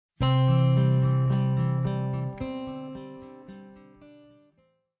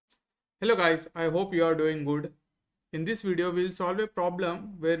Hello guys, I hope you are doing good. In this video, we'll solve a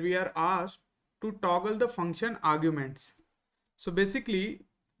problem where we are asked to toggle the function arguments. So basically,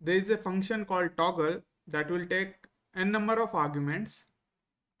 there is a function called toggle that will take n number of arguments,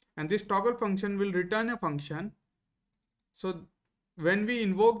 and this toggle function will return a function. So when we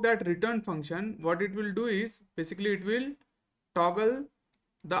invoke that return function, what it will do is basically it will toggle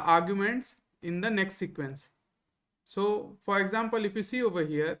the arguments in the next sequence. So for example, if you see over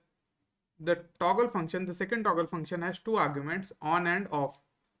here, the toggle function, the second toggle function has two arguments, on and off.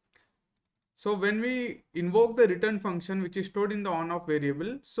 So when we invoke the return function, which is stored in the on off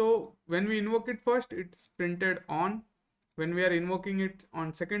variable, so when we invoke it first, it's printed on. When we are invoking it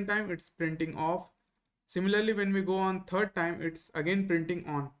on second time, it's printing off. Similarly, when we go on third time, it's again printing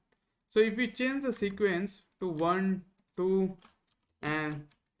on. So if we change the sequence to 1, 2 and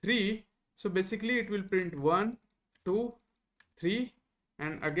 3, so basically it will print 1, 2, 3,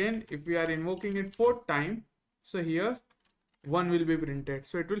 and again if we are invoking it fourth time, so here 1 will be printed,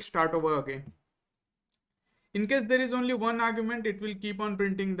 so it will start over again. In case there is only one argument, it will keep on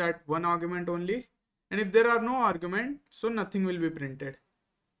printing that one argument only, and if there are no argument, so nothing will be printed.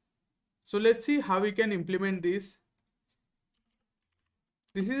 So let's see how we can implement this.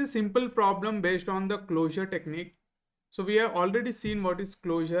 This is a simple problem based on the closure technique. So we have already seen what is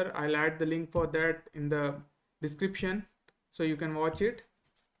closure. I'll add the link for that in the description so you can watch it.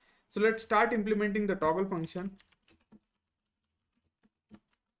 So let's start implementing the toggle function.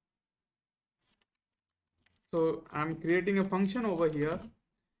 So I'm creating a function over here,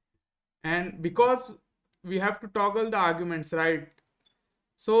 and because we have to toggle the arguments, right?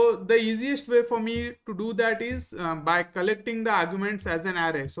 So the easiest way for me to do that is by collecting the arguments as an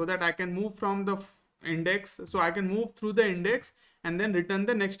array, so that I can move from the index. So I can move through the index and then return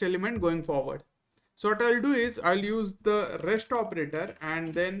the next element going forward. So what I'll do is I'll use the rest operator,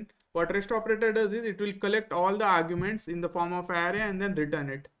 and then what rest operator does is it will collect all the arguments in the form of array and then return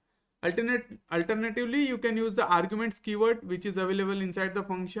it. Alternatively, you can use the arguments keyword, which is available inside the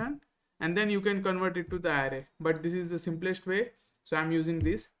function, and then you can convert it to the array. But this is the simplest way, so I'm using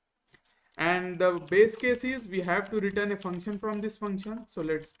this. And the base case is we have to return a function from this function. So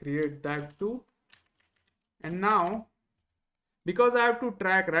let's create that too. And now, because I have to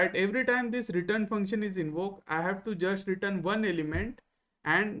track, right, every time this return function is invoked, I have to just return one element,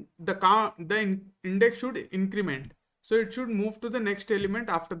 and the index should increment. So it should move to the next element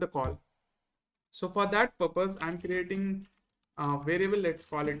after the call. So for that purpose, I'm creating a variable, let's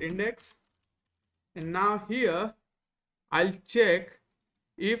call it index. And now here, I'll check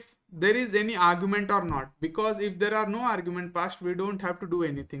if there is any argument or not, because if there are no argument passed, we don't have to do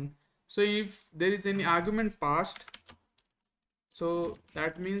anything. So if there is any argument passed, so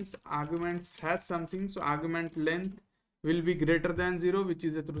that means arguments has something. So argument length will be greater than 0, which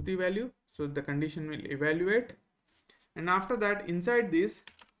is a truthy value. So the condition will evaluate. And after that, inside this,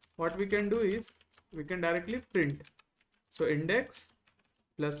 what we can do is we can directly print. So index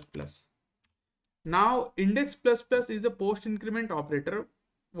plus plus. Now index plus plus is a post increment operator.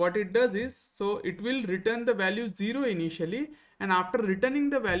 What it does is, so it will return the value 0 initially, and after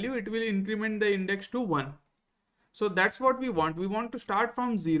returning the value, it will increment the index to 1. So that's what we want. We want to start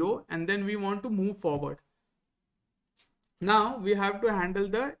from 0 and then we want to move forward. Now we have to handle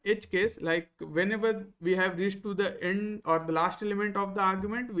the edge case, like whenever we have reached to the end or the last element of the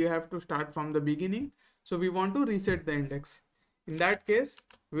argument, we have to start from the beginning. So we want to reset the index. In that case,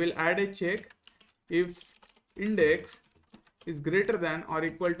 we'll add a check if index is greater than or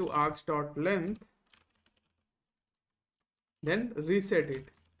equal to args.length, then reset it.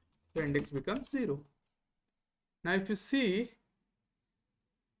 So index becomes 0. Now if you see,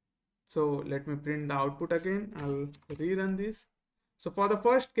 so let me print the output again. I'll rerun this. So for the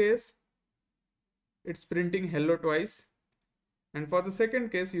first case, it's printing hello twice. And for the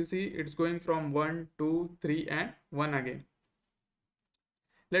second case, you see it's going from 1, 2, 3 and 1 again.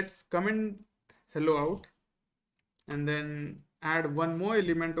 Let's comment hello out and then add one more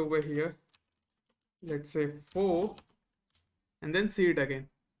element over here. Let's say 4, and then see it again.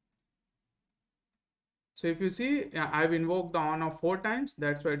 So if you see, I've invoked the on of 4 times.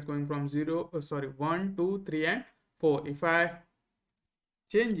 That's why it's going from 1, 2, 3 and 4. If I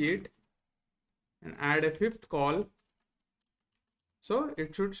change it and add a fifth call, so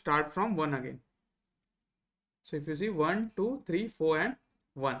it should start from 1 again. So if you see 1, 2, 3, 4 and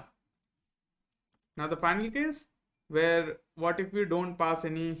 1. Now the final case, where what if we don't pass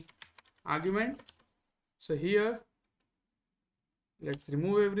any argument? So here, let's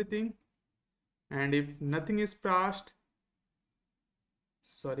remove everything. And if nothing is passed,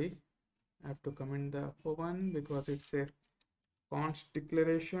 sorry, I have to comment the upper one because it's a const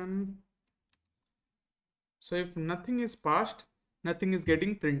declaration. So if nothing is passed, nothing is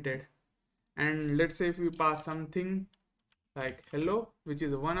getting printed. And let's say if we pass something like hello, which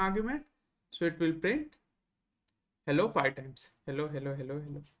is one argument, so it will print hello 5 times. Hello, hello, hello,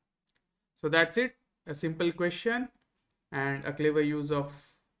 hello. So that's it. A simple question and a clever use of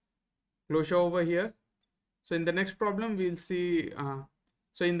closure over here. So in the next problem, we'll see.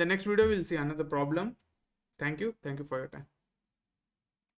 So in the next video, we'll see another problem. Thank you. Thank you for your time.